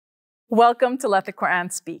Welcome to Let the Qur'an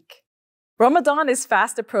Speak. Ramadan is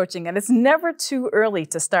fast approaching and it's never too early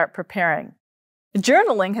to start preparing.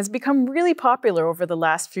 Journaling has become really popular over the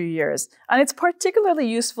last few years, and it's particularly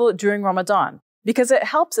useful during Ramadan because it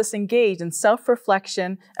helps us engage in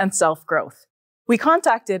self-reflection and self-growth. We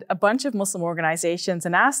contacted a bunch of Muslim organizations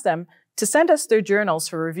and asked them to send us their journals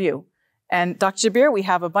for review. And Dr. Shabir, we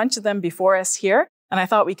have a bunch of them before us here, and I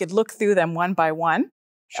thought we could look through them one by one.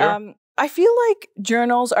 Sure. I feel like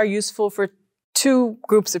journals are useful for two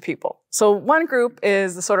groups of people. So one group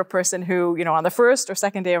is the sort of person who, on the first or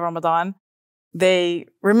second day of Ramadan, they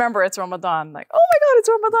remember it's Ramadan, like, oh my God, it's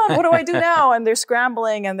Ramadan. What do I do now? And they're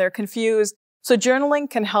scrambling and they're confused. So journaling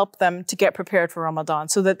can help them to get prepared for Ramadan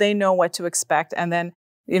so that they know what to expect. And then,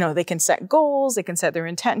 they can set goals, they can set their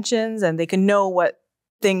intentions, and they can know what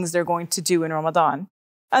things they're going to do in Ramadan.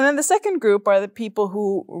 And then the second group are the people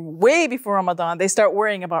who, way before Ramadan, they start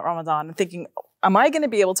worrying about Ramadan and thinking, am I going to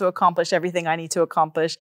be able to accomplish everything I need to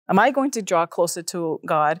accomplish? Am I going to draw closer to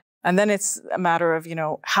God? And then it's a matter of,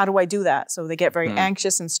 how do I do that? So they get very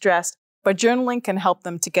anxious and stressed. But journaling can help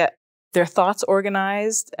them to get their thoughts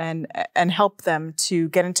organized and help them to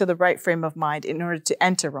get into the right frame of mind in order to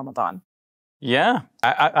enter Ramadan. Yeah,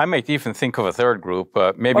 I might even think of a third group,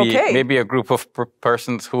 maybe a group of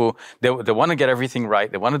persons who they want to get everything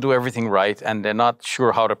right, they want to do everything right, and they're not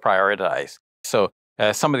sure how to prioritize. So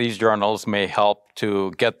some of these journals may help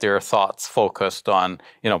to get their thoughts focused on,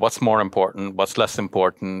 what's more important, what's less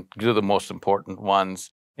important, do the most important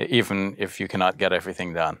ones, even if you cannot get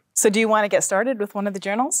everything done. So do you want to get started with one of the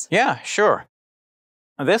journals? Yeah, sure.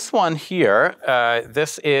 This one here,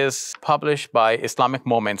 this is published by Islamic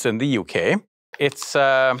Moments in the UK. It's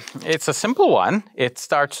a simple one. It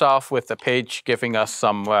starts off with a page giving us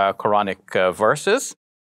some Quranic verses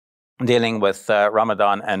dealing with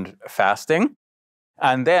Ramadan and fasting.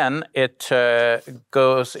 And then it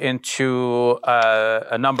goes into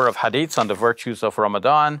a number of hadiths on the virtues of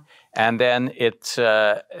Ramadan. And then it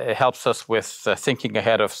helps us with thinking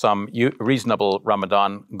ahead of some reasonable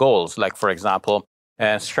Ramadan goals, like, for example,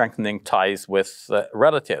 strengthening ties with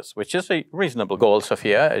relatives, which is a reasonable goal,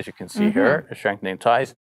 Safiyyah, as you can see here, strengthening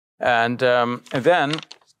ties. And then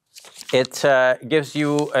it gives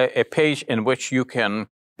you a page in which you can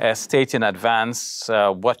state in advance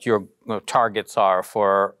what your targets are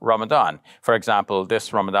for Ramadan. For example,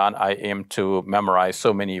 this Ramadan, I aim to memorize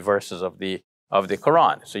so many verses of the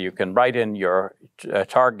Qur'an. So you can write in your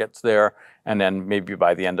targets there, and then maybe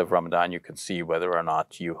by the end of Ramadan, you can see whether or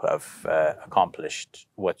not you have accomplished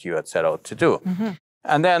what you had set out to do.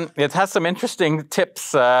 And then it has some interesting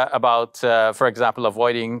tips about, for example,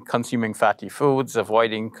 avoiding consuming fatty foods,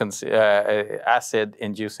 avoiding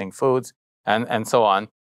acid-inducing foods, and so on.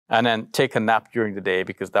 And then take a nap during the day,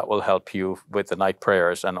 because that will help you with the night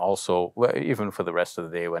prayers and also even for the rest of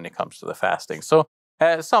the day when it comes to the fasting. So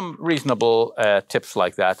some reasonable tips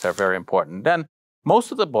like that are very important. Then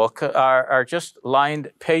most of the book are just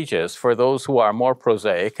lined pages for those who are more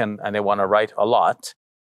prosaic and they want to write a lot.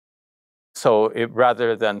 So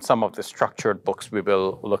rather than some of the structured books we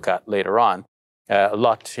will look at later on, a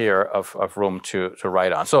lot here of room to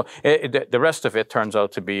write on. So the rest of it turns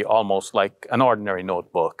out to be almost like an ordinary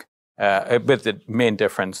notebook, with the main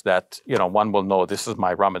difference that, one will know this is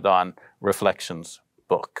my Ramadan Reflections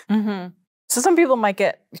book. So some people might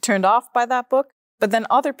get turned off by that book, but then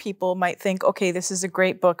other people might think, okay, this is a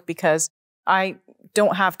great book because I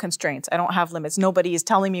don't have constraints. I don't have limits. Nobody is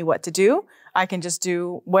telling me what to do. I can just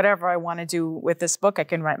do whatever I want to do with this book. I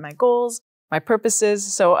can write my goals, my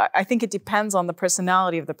purposes. So I think it depends on the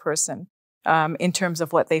personality of the person in terms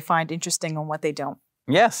of what they find interesting and what they don't.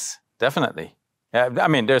 Yes, definitely. I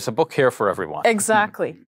mean, there's a book here for everyone.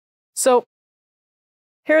 Exactly. So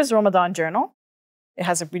here's Ramadan Journal. It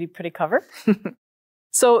has a really pretty cover.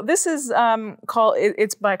 So this is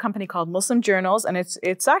it's by a company called Muslim Journals, and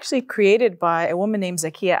it's actually created by a woman named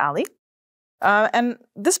Zakiya Ali. And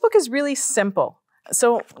this book is really simple.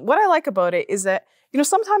 So what I like about it is that,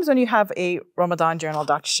 sometimes when you have a Ramadan journal,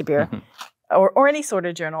 Dr. Shabir, or any sort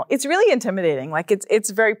of journal, it's really intimidating. Like it's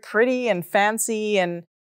very pretty and fancy and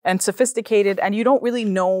sophisticated, and you don't really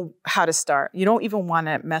know how to start. You don't even want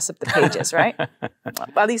to mess up the pages, right?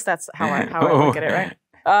 At least that's how I look at it, right?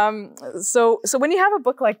 So when you have a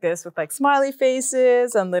book like this with like smiley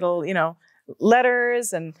faces and little,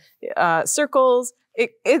 letters and circles,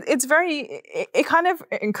 it kind of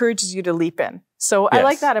encourages you to leap in. So yes. I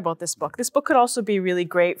like that about this book. This book could also be really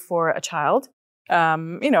great for a child, a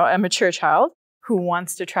mature child who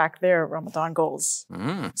wants to track their Ramadan goals.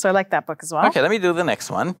 So I like that book as well. Okay, let me do the next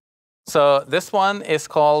one. So this one is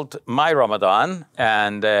called myRamadan,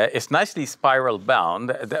 and it's nicely spiral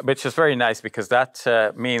bound, which is very nice because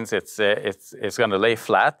that means it's going to lay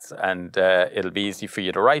flat and it'll be easy for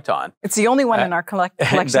you to write on. It's the only one in our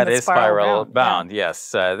collection that is spiral bound. Yeah.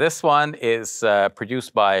 Yes, this one is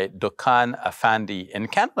produced by Dukan Afandi in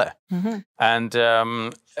Canada, and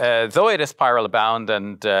though it is spiral bound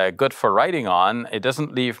and good for writing on, it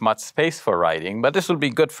doesn't leave much space for writing. But this will be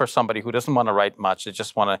good for somebody who doesn't want to write much; they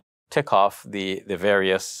just want to tick off the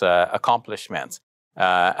various accomplishments.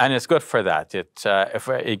 And it's good for that.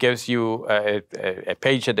 It gives you a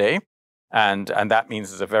page a day, and that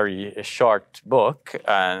means it's a very short book,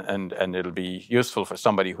 and it'll be useful for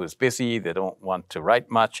somebody who's busy, they don't want to write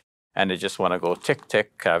much, and they just want to go tick,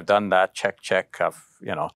 tick, I've done that, check, check,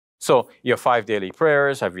 So your 5 daily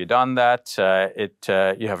prayers, have you done that?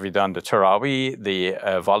 Have you done the Taraweeh,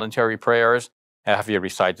 the voluntary prayers? Have you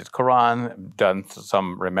recited Qur'an, done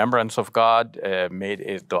some remembrance of God, made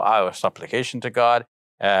a dua or supplication to God?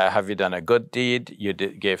 Have you done a good deed? You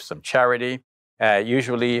gave some charity.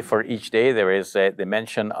 Usually for each day there is the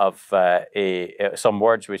mention of some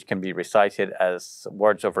words which can be recited as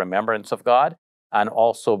words of remembrance of God, and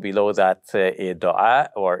also below that a dua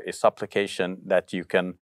or a supplication that you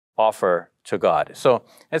can offer to God. So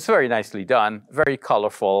it's very nicely done, very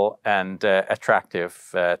colorful and attractive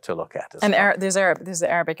to look at. And there's the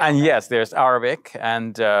Arabic. And yes, there's Arabic.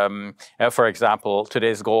 And for example,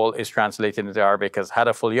 today's goal is translated into Arabic as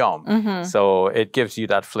Hadaful Yawm. So it gives you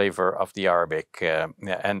that flavor of the Arabic.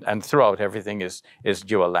 And throughout, everything is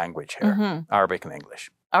dual language here, Arabic and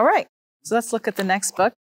English. All right. So let's look at the next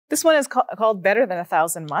book. This one is called Better Than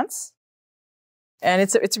 1,000 Months. And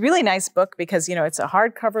it's a really nice book because, it's a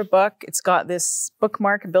hardcover book. It's got this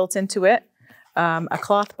bookmark built into it, a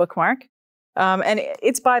cloth bookmark. And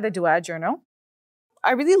it's by the Dua Journal.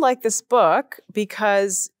 I really like this book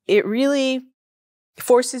because it really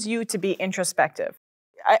forces you to be introspective.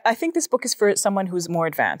 I think this book is for someone who's more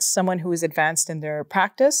advanced, someone who is advanced in their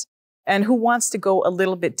practice and who wants to go a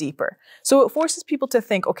little bit deeper. So it forces people to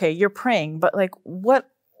think, okay, you're praying, but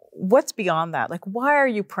what's beyond that? Why are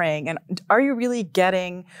you praying? And are you really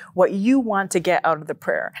getting what you want to get out of the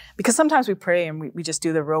prayer? Because sometimes we pray and we just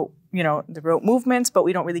do the rote movements, but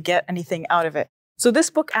we don't really get anything out of it. So this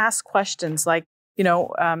book asks questions like,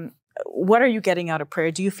 what are you getting out of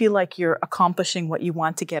prayer? Do you feel like you're accomplishing what you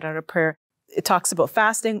want to get out of prayer? It talks about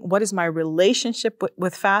fasting. What is my relationship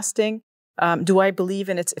with fasting? Do I believe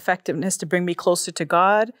in its effectiveness to bring me closer to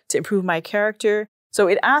God, to improve my character? So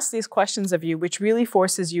it asks these questions of you, which really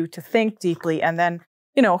forces you to think deeply and then,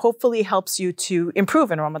 hopefully helps you to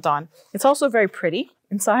improve in Ramadan. It's also very pretty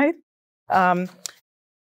inside.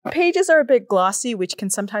 Pages are a bit glossy, which can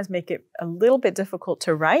sometimes make it a little bit difficult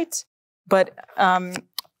to write. But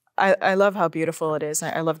I love how beautiful it is.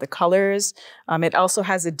 I love the colors. It also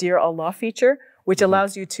has a Dear Allah feature, which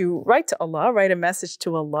allows you to write to Allah, write a message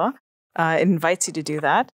to Allah. It invites you to do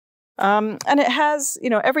that. And it has,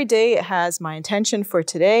 every day it has my intention for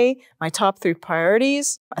today, my top 3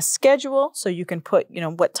 priorities, a schedule. So you can put,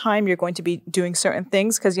 what time you're going to be doing certain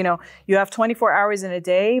things. Because, you have 24 hours in a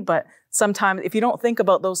day, but sometimes if you don't think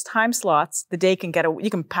about those time slots, the day can you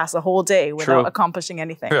can pass a whole day without accomplishing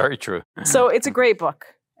anything. Very true. So it's a great book.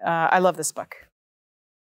 I love this book.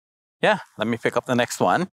 Yeah, let me pick up the next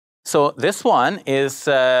one. So this one is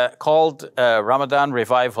called Ramadan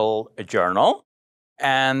Revival Journal.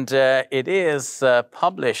 And it is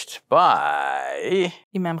published by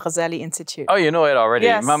Imam Ghazali Institute. Oh, you know it already.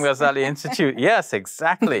 Yes. Imam Ghazali Institute. Yes,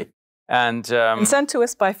 exactly. And sent to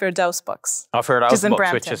us by Firdaus Books. Firdaus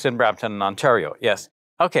Books, which is in Brampton, Ontario. Yes.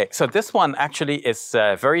 Okay, so this one actually is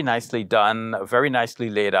very nicely done, very nicely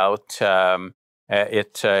laid out.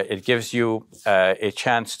 It gives you a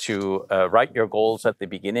chance to write your goals at the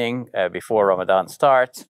beginning before Ramadan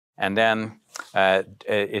starts. And then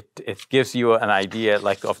it gives you an idea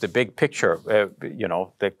of the big picture,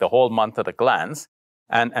 the whole month at a glance.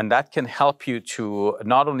 And that can help you to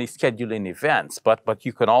not only schedule in events, but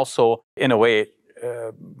you can also, in a way,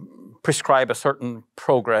 prescribe a certain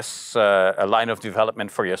progress, a line of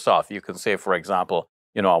development for yourself. You can say, for example,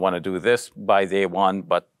 I want to do this by day 1,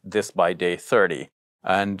 but this by day 30.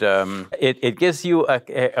 And it gives you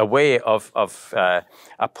a way of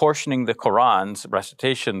apportioning the Quran's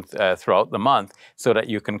recitation throughout the month so that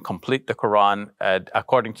you can complete the Quran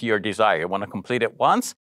according to your desire. You want to complete it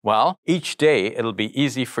once? Well, each day it'll be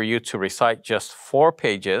easy for you to recite just 4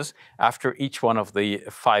 pages after each one of the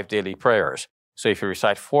 5 daily prayers. So if you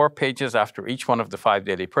recite 4 pages after each one of the 5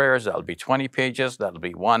 daily prayers, that'll be 20 pages. That'll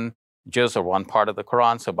be 1 juz or 1 part of the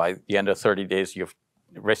Quran. So by the end of 30 days, you've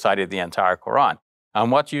recited the entire Quran.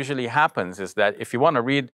 And what usually happens is that if you want to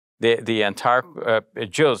read the entire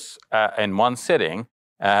juz in one sitting,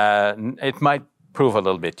 it might prove a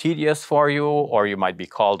little bit tedious for you, or you might be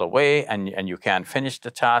called away and you can't finish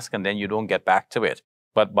the task and then you don't get back to it.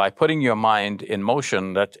 But by putting your mind in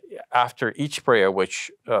motion, that after each prayer,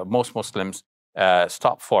 which most Muslims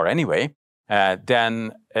stop for anyway,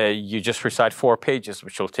 then you just recite 4 pages,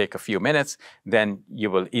 which will take a few minutes, then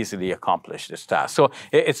you will easily accomplish this task. So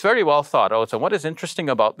it's very well thought out. And what is interesting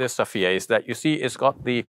about this, Safiyyah, is that you see it's got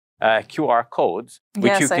the QR codes,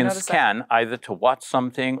 which you can scan either to watch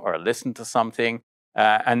something or listen to something.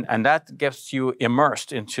 And that gets you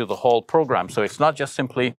immersed into the whole program. So it's not just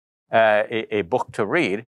simply a book to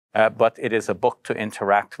read, but it is a book to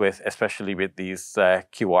interact with, especially with these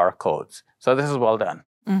QR codes. So this is well done.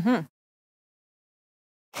 Mm-hmm.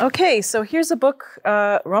 Okay, so here's a book,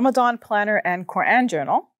 Ramadan Planner and Qur'an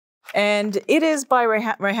Journal. And it is by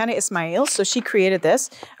Rayhana Ismail. So she created this.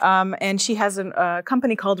 And she has a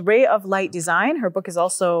company called Ray of Light Design. Her book is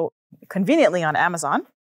also conveniently on Amazon.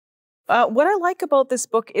 What I like about this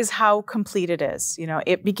book is how complete it is. You know,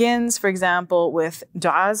 it begins, for example, with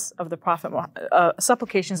du'as of the Prophet,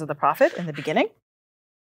 supplications of the Prophet in the beginning.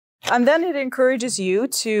 And then it encourages you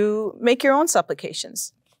to make your own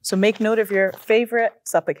supplications. So make note of your favorite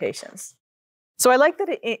supplications. So I like that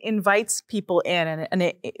it invites people in, and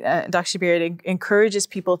Dr. Shabir, it encourages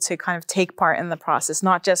people to kind of take part in the process,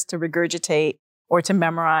 not just to regurgitate or to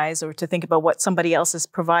memorize or to think about what somebody else is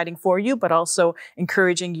providing for you, but also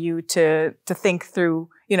encouraging you to think through,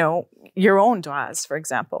 you know, your own du'as, for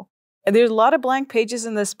example. And there's a lot of blank pages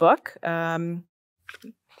in this book.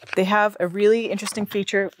 They have a really interesting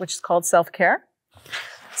feature, which is called self-care.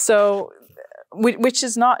 So, which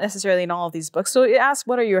is not necessarily in all of these books. So it asks,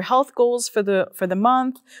 what are your health goals for the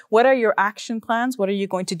month? What are your action plans? What are you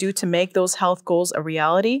going to do to make those health goals a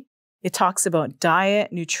reality? It talks about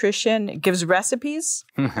diet, nutrition. It gives recipes.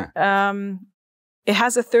 It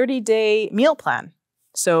has a 30-day meal plan.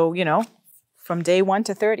 So, you know, from day 1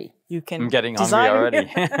 to 30, you can getting hungry already.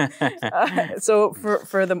 So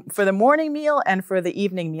for the morning meal and for the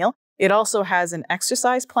evening meal, it also has an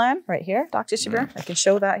exercise plan right here, Dr. Shabir. I can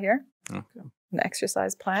show that here. Okay. An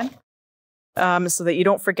exercise plan, so that you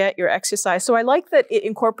don't forget your exercise. So I like that it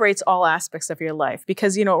incorporates all aspects of your life,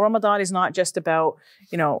 because, you know, Ramadan is not just about,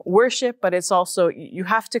 you know, worship, but it's also, you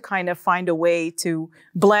have to kind of find a way to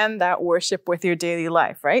blend that worship with your daily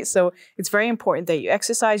life, right? So it's very important that you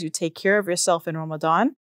exercise, you take care of yourself in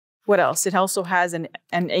Ramadan. What else? It also has an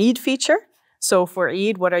Eid feature. So for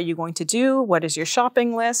Eid, what are you going to do? What is your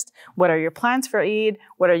shopping list? What are your plans for Eid?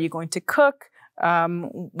 What are you going to cook?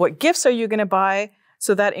 What gifts are you going to buy?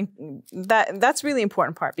 So that's really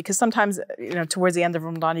important part, because sometimes, you know, towards the end of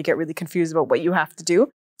Ramadan, you get really confused about what you have to do.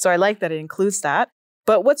 So I like that it includes that.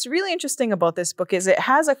 But what's really interesting about this book is it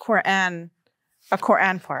has a Qur'an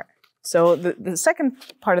part. So the second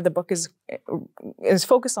part of the book is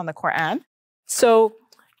focused on the Qur'an. So,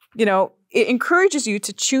 you know, it encourages you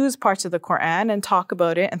to choose parts of the Qur'an and talk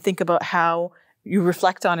about it and think about how you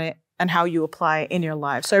reflect on it and how you apply it in your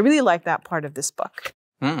life. So I really like that part of this book.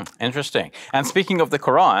 Interesting. And speaking of the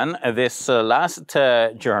Quran, this last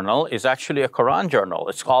journal is actually a Quran journal.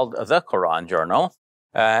 It's called the Quran Journal.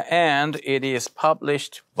 And it is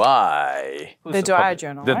published by... The Dua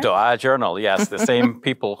Journal, The right? Dua Journal, yes. The same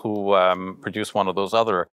people who produced one of those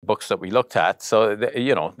other books that we looked at. So,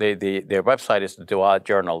 you know, their website is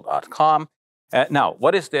duajournal.com. Now,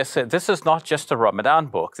 what is this? This is not just a Ramadan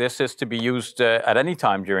book. This is to be used at any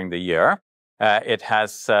time during the year. It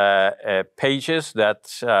has pages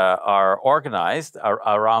that are organized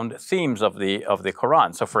around themes of the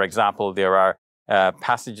Quran. So, for example, there are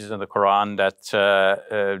passages in the Quran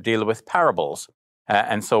that deal with parables.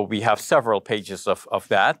 And so we have several pages of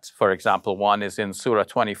that. For example, one is in Surah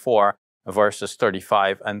 24, verses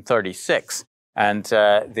 35 and 36. And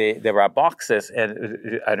there are boxes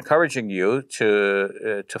encouraging you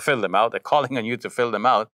to fill them out. They're calling on you to fill them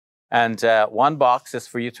out. And one box is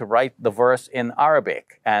for you to write the verse in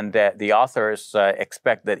Arabic. And the authors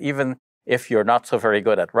expect that even if you're not so very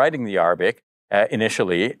good at writing the Arabic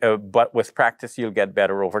initially, but with practice, you'll get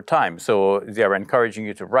better over time. So they're encouraging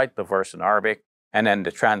you to write the verse in Arabic, and then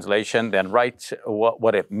the translation, then write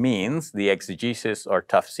what it means, the exegesis or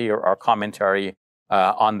tafsir or commentary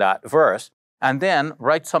on that verse. And then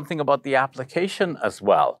write something about the application as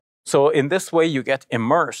well. So in this way, you get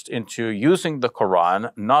immersed into using the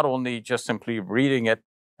Quran, not only just simply reading it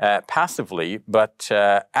passively, but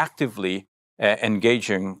actively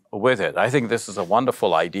engaging with it. I think this is a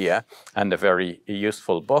wonderful idea and a very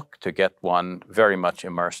useful book to get one very much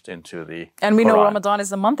immersed into the And we know Qur'an. Ramadan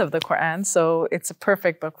is the month of the Qur'an, so it's a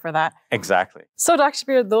perfect book for that. Exactly. So, Dr.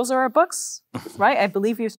 Shabir, those are our books, right? I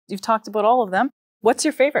believe you've talked about all of them. What's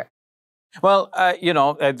your favorite? Well,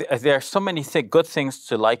 there are so many good things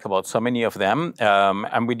to like about so many of them,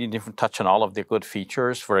 and we didn't even touch on all of the good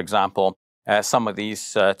features. For example, some of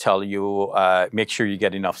these tell you make sure you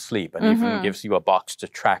get enough sleep, and even gives you a box to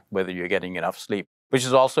track whether you're getting enough sleep, which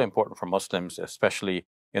is also important for Muslims, especially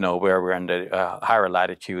where we're in the higher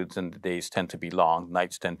latitudes and the days tend to be long,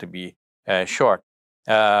 nights tend to be short.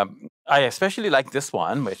 I especially like this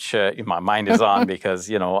one, which my mind is on because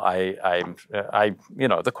the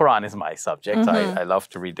Quran is my subject. I love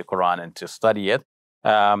to read the Quran and to study it.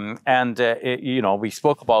 We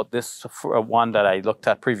spoke about this one that I looked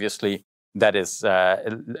at previously. That is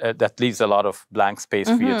that leaves a lot of blank space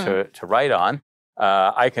for you to write on.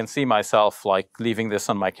 I can see myself like leaving this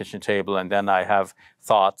on my kitchen table, and then I have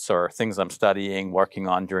thoughts or things I'm studying, working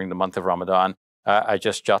on during the month of Ramadan. I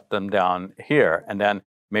just jot them down here, and then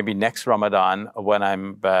maybe next Ramadan, when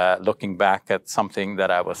I'm looking back at something that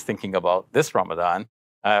I was thinking about this Ramadan,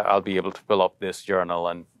 I'll be able to pull up this journal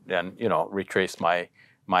and then retrace my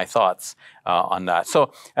thoughts on that.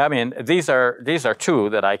 So, I mean, these are two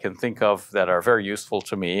that I can think of that are very useful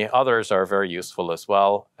to me. Others are very useful as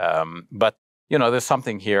well. But there's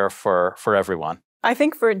something here for everyone. I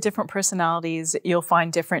think for different personalities, you'll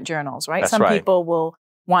find different journals, right? That's Some right. people will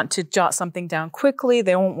want to jot something down quickly.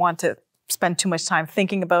 They won't want to spend too much time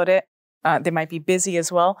thinking about it. They might be busy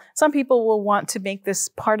as well. Some people will want to make this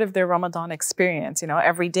part of their Ramadan experience.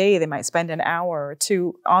 Every day they might spend an hour or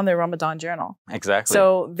two on their Ramadan journal. Exactly.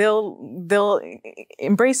 So they'll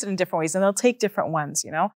embrace it in different ways, and they'll take different ones.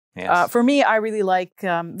 Yes. For me, I really like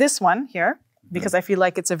this one here because I feel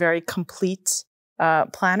like it's a very complete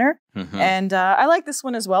planner, and I like this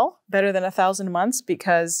one as well, better than 1,000 Months,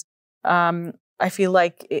 because I feel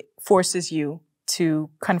like it forces you to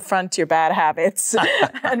confront your bad habits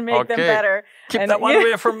and make them better. Keep that one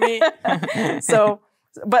away from me. So,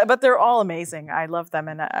 but they're all amazing. I love them,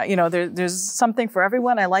 and there's something for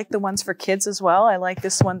everyone. I like the ones for kids as well. I like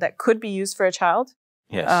this one that could be used for a child.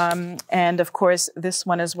 Yes. And of course, this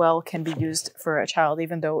one as well can be used for a child,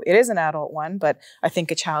 even though it is an adult one. But I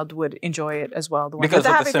think a child would enjoy it as well. The one because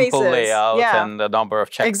with of the simple layout and the number of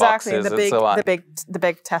check exactly, boxes and so on. the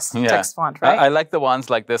big text font, right? I like the ones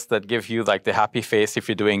like this that give you like the happy face if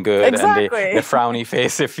you're doing good, exactly. and the frowny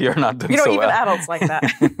face if you're not doing so well. Even adults like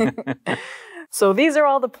that. So these are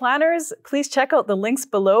all the planners. Please check out the links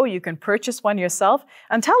below. You can purchase one yourself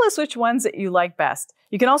and tell us which ones that you like best.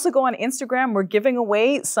 You can also go on Instagram. We're giving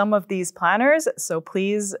away some of these planners. So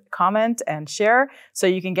please comment and share so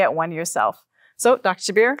you can get one yourself. So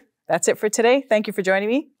Dr. Shabir, that's it for today. Thank you for joining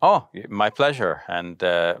me. Oh, my pleasure. And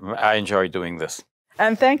I enjoy doing this.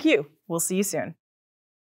 And thank you. We'll see you soon.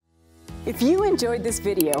 If you enjoyed this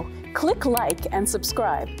video, click like and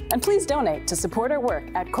subscribe. And please donate to support our work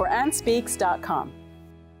at QuranSpeaks.com.